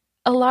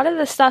a lot of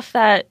the stuff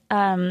that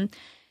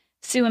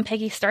Sue and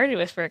Peggy started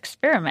with for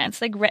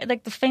experiments, like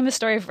the famous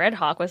story of Red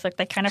Hawk was like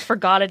they kind of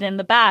forgot it in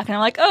the back, and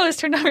I'm like, oh, this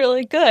turned out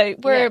really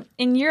good. Where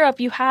in Europe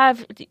you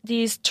have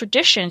these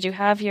traditions, you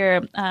have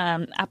your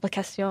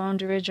application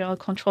d'origine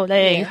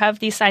contrôlée, you have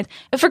these signs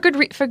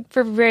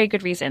for very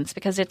good reasons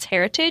because it's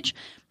heritage.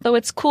 But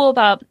what's cool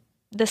about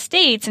the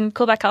States and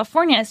cool about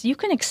California is you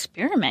can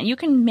experiment. You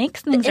can make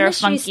things that are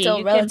funky. The industry's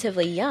still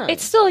relatively young.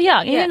 It's still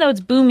young. Even though it's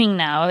booming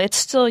now, it's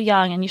still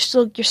young, and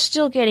you're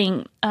still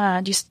getting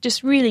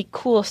just really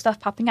cool stuff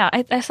popping out.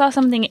 I saw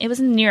something, it was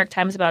in the New York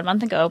Times about a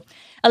month ago,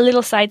 a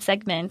little side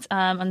segment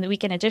on the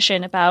weekend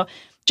edition about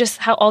just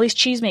how all these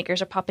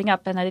cheesemakers are popping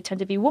up and that they tend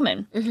to be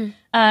women.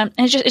 And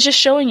it's just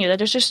showing you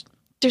that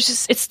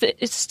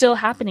it's still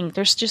happening.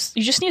 You just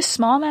need a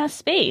small mass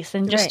space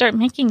and just start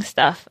making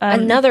stuff.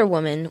 Another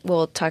woman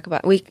we'll talk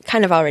about. We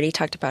kind of already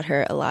talked about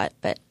her a lot,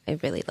 but I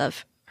really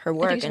love her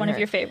work. I think she's one of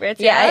your favorites.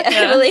 Yeah,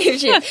 I believe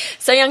she.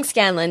 So-Young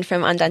Scanlon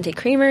from Andante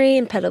Creamery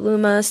in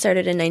Petaluma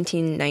started in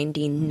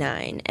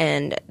 1999,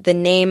 and the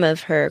name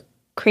of her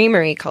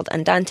creamery called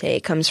Andante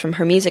comes from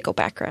her musical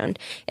background.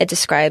 It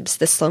describes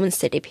the slow and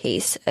steady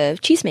pace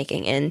of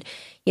cheesemaking, and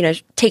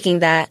taking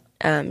that.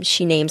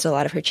 She names a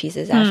lot of her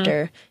cheeses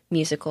after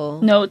musical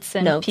notes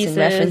and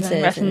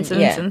references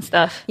and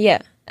stuff.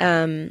 Yeah.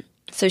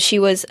 So she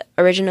was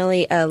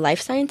originally a life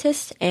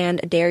scientist and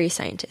a dairy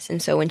scientist.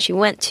 And so when she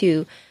went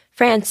to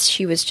France,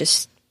 she was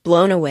just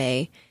blown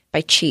away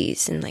by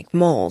cheese and like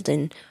mold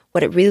and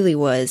what it really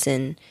was.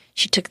 And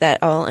she took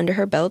that all under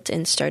her belt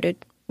and started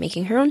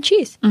making her own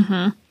cheese.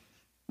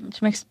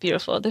 She makes it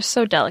beautiful. They're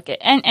so delicate.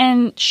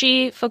 And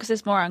she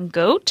focuses more on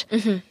goat.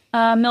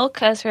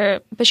 Milk as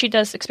her, but she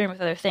does experiment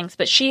with other things.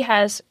 But she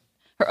has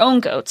her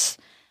own goats.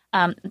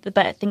 But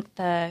I think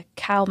the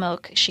cow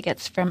milk she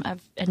gets from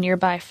a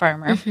nearby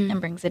farmer and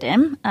brings it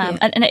in. I'm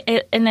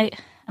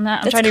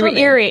trying to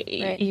reiterate.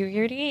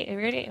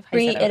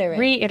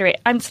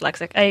 I'm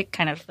dyslexic. I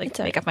kind of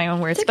make up my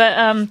own words,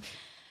 but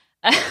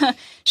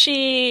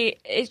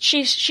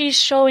she's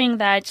showing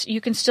that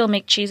you can still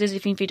make cheeses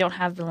even if you don't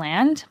have the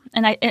land,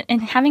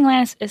 and having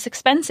land is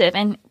expensive,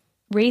 and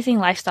raising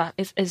livestock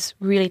is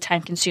really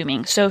time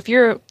consuming. So if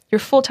your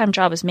full-time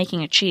job is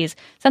making a cheese,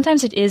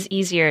 sometimes it is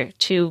easier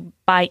to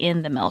buy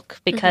in the milk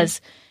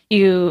because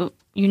you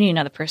need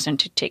another person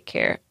to take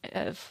care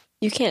of.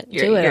 You can't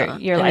do it all.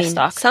 Your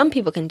livestock. Some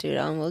people can do it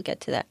all, and we'll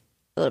get to that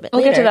a little bit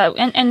later. We'll get to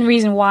that, and the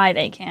reason why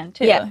they can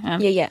too.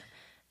 Yeah.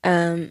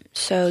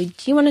 So do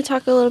you want to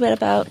talk a little bit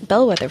about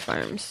Bellwether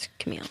Farms,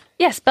 Camille?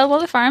 Yes,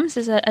 Bellwether Farms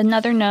is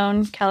another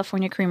known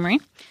California creamery.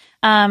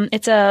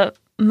 It's a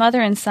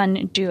mother and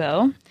son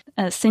duo,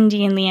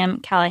 Cindy and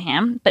Liam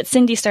Callahan. But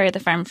Cindy started the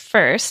farm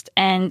first,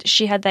 and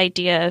she had the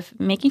idea of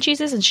making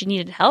cheeses, and she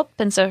needed help.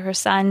 And so her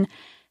son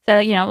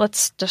said,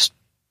 let's just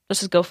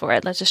go for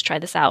it. Let's just try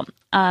this out.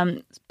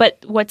 But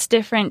what's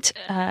different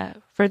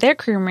for their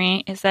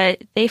creamery is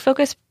that they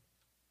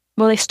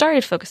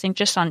started focusing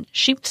just on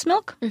sheep's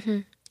milk.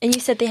 Mm-hmm. And you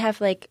said they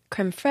have like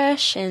creme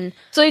fraiche and...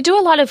 So they do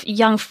a lot of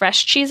young,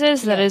 fresh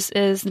cheeses that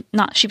is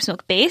not sheep's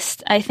milk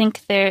based. I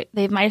think they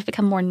might have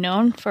become more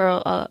known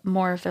for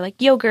more of their like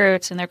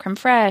yogurts and their creme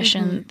fraiche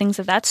and things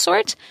of that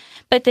sort.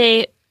 But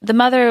the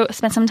mother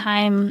spent some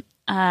time,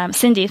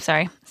 Cindy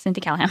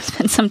Callahan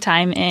spent some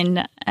time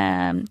in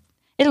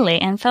Italy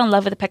and fell in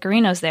love with the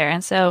pecorinos there.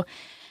 And so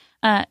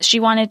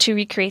she wanted to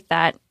recreate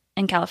that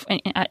in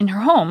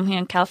her home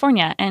in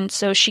California, and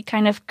so she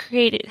kind of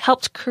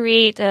helped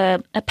create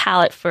a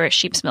palette for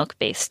sheep's milk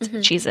based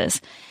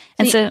cheeses.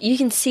 And so you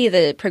can see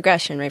the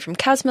progression, right, from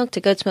cow's milk to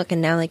goat's milk,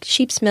 and now like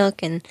sheep's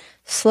milk, and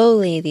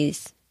slowly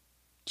these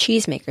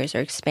cheesemakers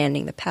are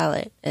expanding the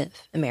palette of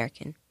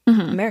Americans.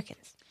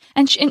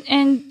 And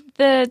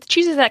the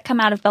cheeses that come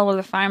out of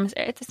Bellwether Farms,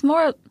 it's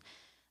more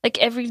like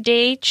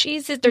everyday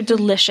cheeses. They're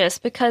delicious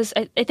because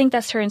I think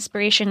that's her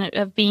inspiration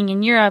of being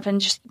in Europe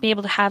and just be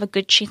able to have a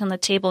good cheese on the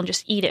table and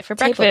just eat it for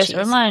breakfast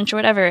or lunch or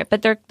whatever.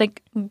 But they're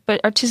but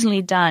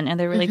artisanally done, and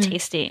they're really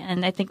tasty.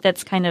 And I think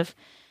that's kind of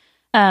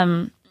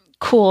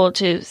cool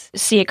to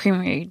see a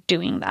creamery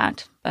doing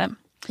that. But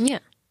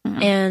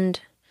and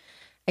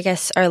I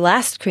guess our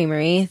last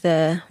creamery,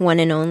 the one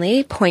and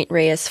only Point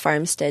Reyes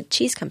Farmstead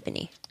Cheese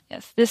Company.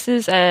 Yes, this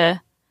is one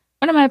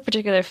of my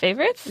particular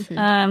favorites.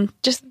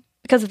 Just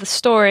because of the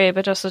story,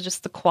 but also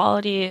just the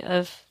quality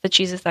of the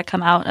cheeses that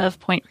come out of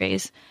Point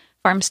Reyes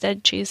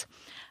Farmstead cheese.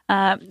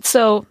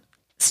 So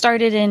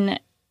started in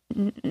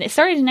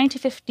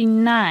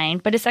 1959,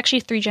 but it's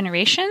actually 3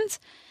 generations.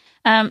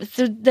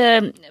 So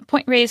the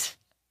Point Reyes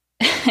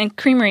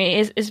Creamery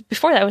is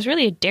before that was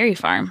really a dairy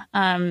farm.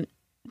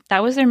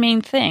 That was their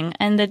main thing,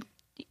 and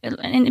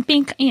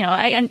being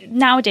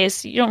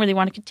nowadays you don't really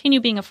want to continue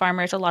being a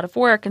farmer. It's a lot of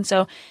work, and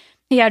so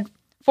he had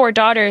 4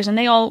 daughters, and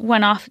they all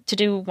went off to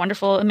do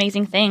wonderful,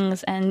 amazing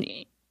things. And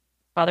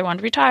father wanted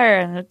to retire,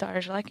 and the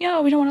daughters were like, we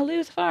don't want to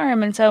lose the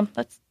farm, and so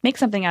let's make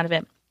something out of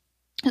it.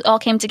 It all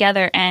came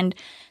together and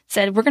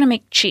said, we're going to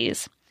make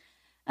cheese.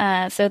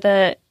 So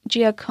the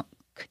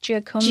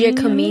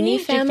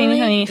Giacomini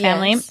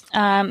family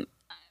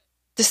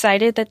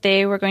decided that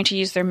they were going to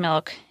use their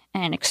milk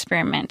and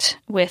experiment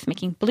with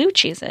making blue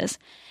cheeses.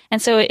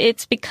 And so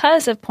it's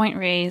because of Point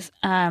Reyes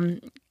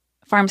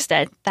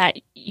Farmstead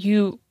that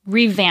you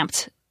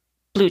revamped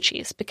blue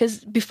cheese,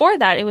 because before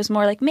that it was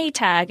more like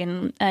Maytag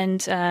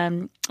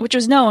and which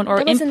was known, or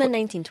that was in the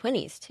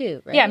 1920s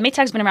too, right? Yeah,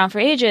 Maytag's been around for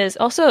ages.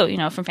 Also,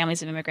 from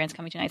families of immigrants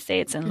coming to the United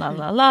States and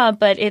la.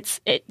 But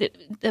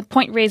the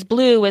Point Reyes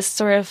Blue was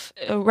sort of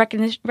a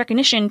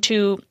recognition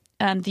to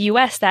the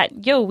U.S. that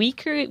we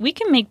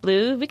can make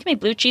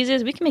blue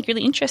cheeses. We can make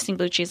really interesting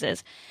blue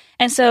cheeses,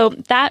 and so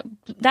that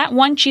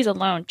one cheese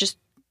alone just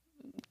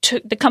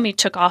the company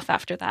took off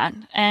after that.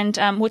 And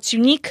what's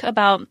unique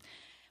about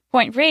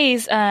Point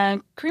Reyes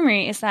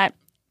Creamery is that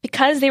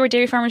because they were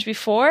dairy farmers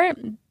before,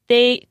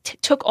 they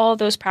took all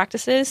those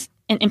practices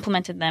and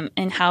implemented them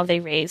in how they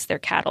raise their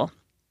cattle.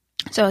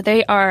 So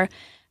they are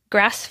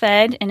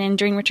grass-fed, and then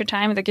during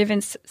wintertime, they're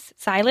given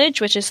silage,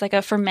 which is like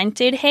a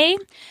fermented hay.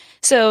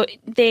 So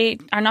they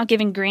are not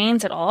given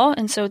grains at all.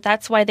 And so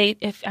that's why I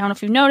don't know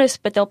if you've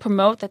noticed, but they'll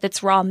promote that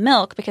it's raw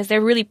milk because they're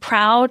really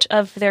proud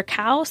of their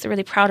cows. They're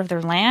really proud of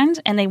their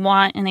land, and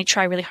they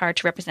try really hard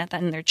to represent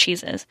that in their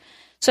cheeses.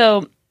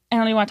 So I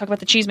only want to talk about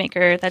the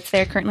cheesemaker that's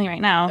there currently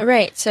right now.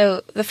 Right.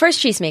 So the first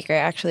cheesemaker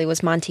actually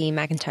was Monty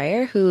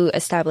McIntyre, who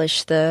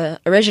established the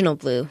original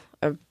blue,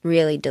 a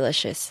really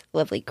delicious,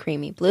 lovely,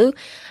 creamy blue.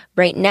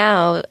 Right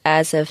now,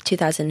 as of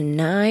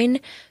 2009,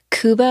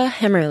 Kuba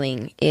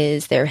Hemmerling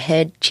is their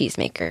head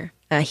cheesemaker.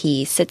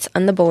 He sits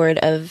on the board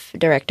of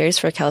directors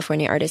for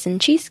California Artisan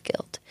Cheese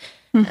Guild.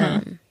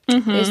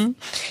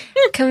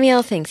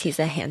 Camille thinks he's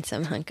a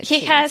handsome hunk of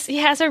cheese. He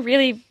has a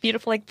really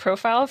beautiful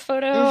profile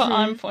photo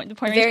on the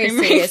Point Reyes Very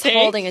Creamery. serious,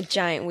 holding a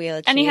giant wheel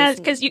of cheese. And he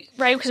has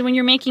because when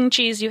you're making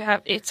cheese,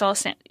 it's all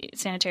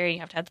sanitary. You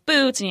have to have the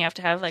boots, and you have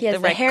to have he has the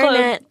right hairnet,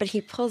 clothes. but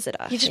he pulls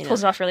it off. He just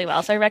pulls it off really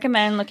well. So I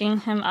recommend looking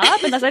him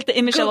up, and that's the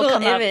image that will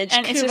come image, up.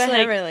 And it's Kuba just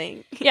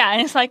Hemmerling.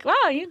 and it's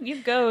wow,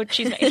 you go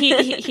cheese.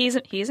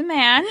 He's a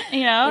man.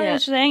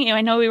 Interesting.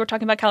 I know we were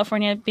talking about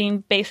California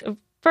being based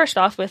first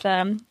off with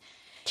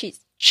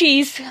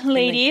cheese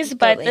ladies,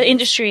 but the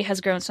industry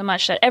has grown so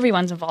much that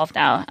everyone's involved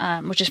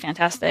now, which is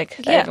fantastic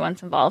that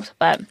everyone's involved.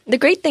 But the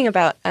great thing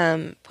about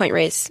Point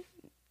Reyes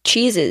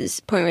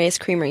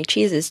Creamery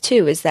cheeses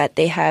too, is that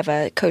they have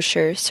a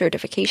kosher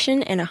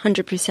certification and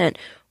 100%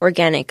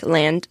 organic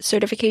land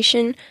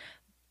certification.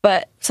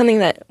 But something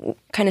that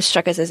kind of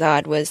struck us as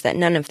odd was that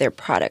none of their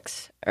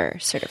products are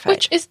certified.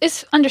 Which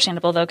is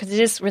understandable, though, because it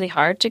is really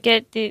hard to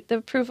get the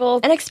approval.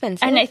 And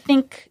expensive. And I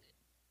think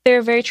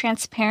they're very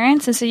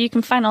transparent, and so you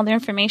can find all their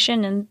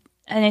information.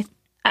 And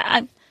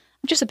I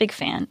just a big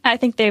fan. I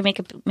think they make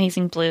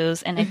amazing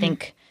blues, and I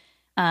think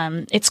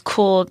it's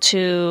cool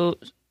to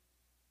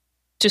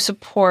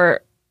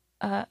support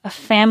a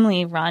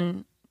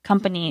family-run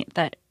company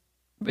that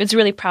is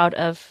really proud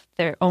of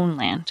their own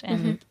land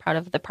and proud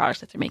of the products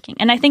that they're making.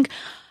 And I think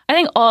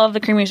all of the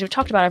creameries we've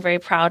talked about are very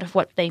proud of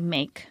what they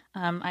make.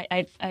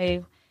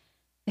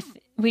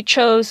 We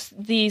chose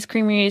these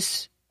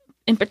creameries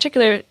in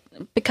particular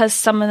because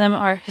some of them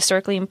are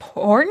historically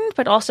important,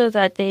 but also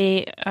that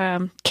they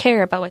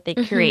care about what they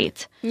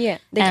create. Yeah,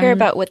 they care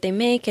about what they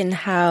make and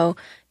how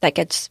that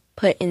gets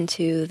put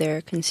into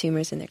their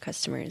consumers and their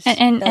customers.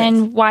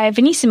 And why at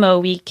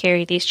Venissimo we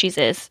carry these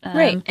cheeses.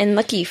 Right, and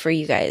lucky for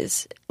you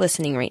guys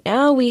listening right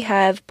now, we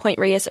have Point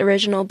Reyes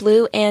Original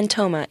Blue and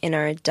Toma in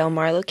our Del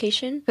Mar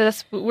location. So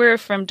we're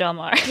from Del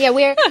Mar. Yeah,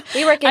 we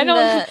work in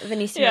the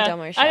Venissimo Del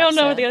Mar shop. I don't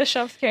know what the other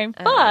shops carry,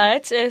 but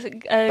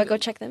go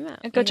check them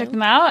out. Go check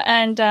them out.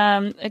 And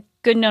a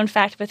good known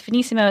fact with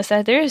Venissimo is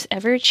that if there's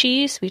ever a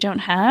cheese we don't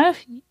have,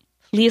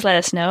 please let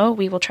us know.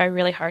 We will try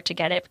really hard to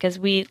get it because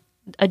we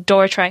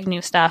adore trying new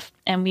stuff,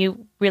 and we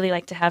really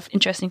like to have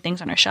interesting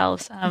things on our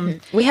shelves.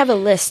 We have a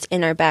list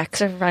in our back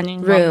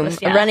running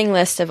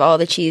list of all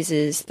the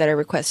cheeses that are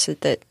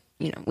requested that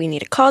we need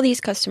to call these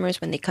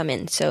customers when they come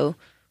in. So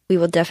we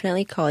will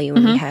definitely call you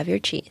when we have your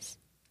cheese.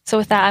 So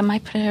with that, I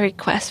might put a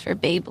request for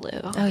Bay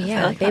Blue. Oh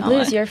yeah, Bay Blue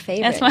is your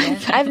favorite. That's my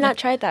favorite. I've not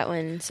tried that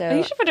one, so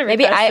you should put a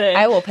maybe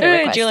I will put a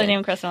request. Julie name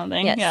request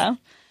something. Yes. Yeah.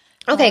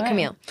 Okay,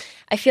 Camille.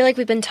 I feel like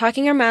we've been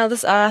talking our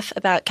mouths off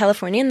about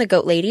California and the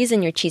Goat Ladies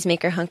and your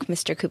cheesemaker hunk,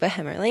 Mr. Kuba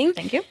Hemmerling.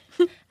 Thank you.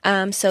 So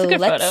it's a good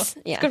photo.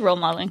 Yeah, it's good role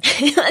modeling.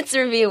 Let's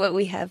review what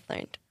we have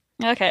learned.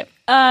 Okay.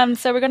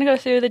 So we're going to go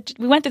through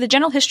we went through the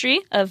general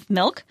history of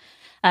milk,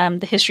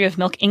 the history of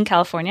milk in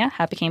California,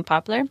 how it became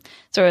popular,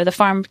 so the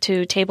farm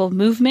to table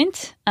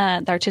movement,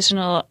 the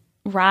artisanal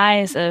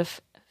rise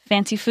of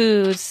fancy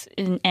foods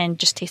and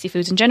just tasty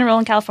foods in general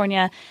in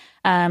California,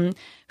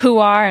 who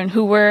are and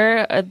who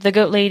were the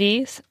Goat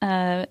Ladies,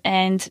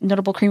 and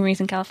notable creameries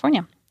in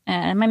California.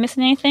 Am I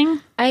missing anything?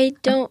 I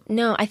don't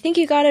know. I think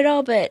you got it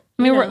all, but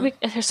I mean,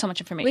 there's so much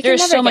information.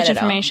 There's so much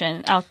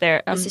information out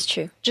there. This is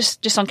true.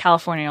 Just on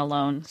California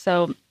alone.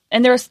 So,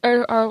 and there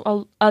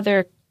are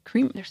other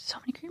cream. There's so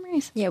many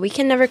creameries. Yeah, we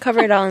can never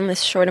cover it all in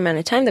this short amount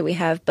of time that we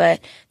have,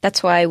 but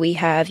that's why we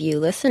have you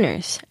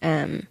listeners.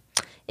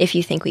 If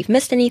you think we've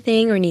missed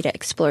anything or need to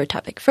explore a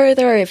topic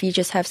further, or if you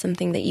just have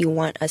something that you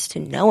want us to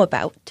know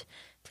about,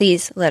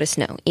 please let us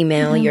know.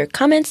 Email your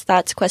comments,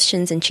 thoughts,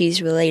 questions, and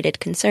cheese-related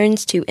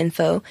concerns to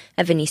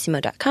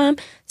info@venissimo.com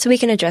so we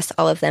can address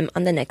all of them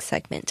on the next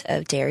segment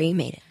of Dairy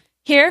Maiden.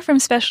 Here from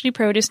Specialty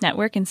Produce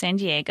Network in San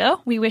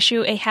Diego, we wish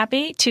you a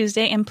happy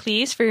Tuesday, and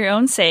please, for your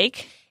own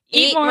sake,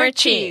 eat more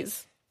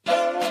cheese.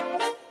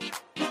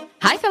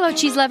 Hi, fellow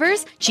cheese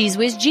lovers. Cheese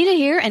Whiz Gina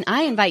here, and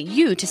I invite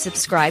you to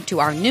subscribe to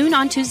our Noon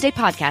on Tuesday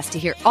podcast to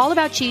hear all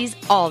about cheese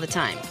all the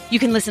time. You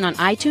can listen on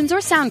iTunes or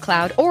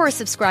SoundCloud, or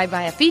subscribe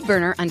via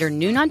FeedBurner under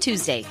Noon on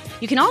Tuesday.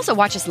 You can also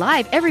watch us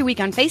live every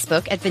week on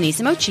Facebook at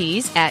Venissimo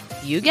Cheese at,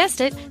 you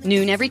guessed it,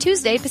 noon every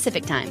Tuesday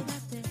Pacific time.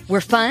 We're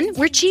fun,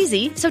 we're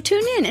cheesy, so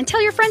tune in and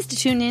tell your friends to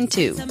tune in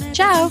too.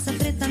 Ciao!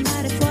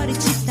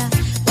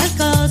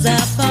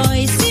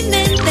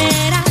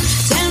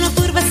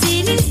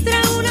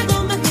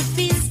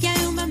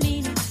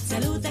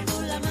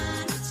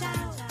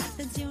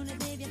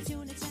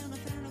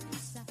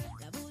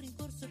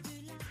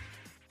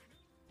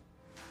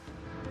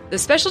 The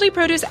Specialty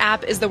Produce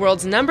app is the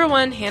world's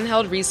 #1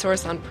 handheld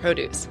resource on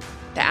produce.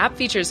 The app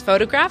features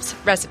photographs,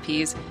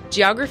 recipes,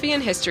 geography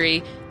and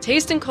history,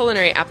 taste and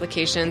culinary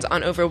applications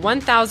on over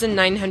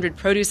 1,900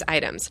 produce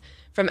items.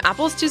 From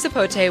apples to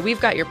zapote,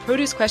 we've got your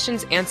produce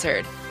questions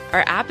answered.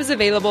 Our app is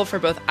available for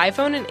both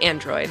iPhone and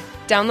Android.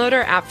 Download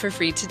our app for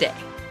free today.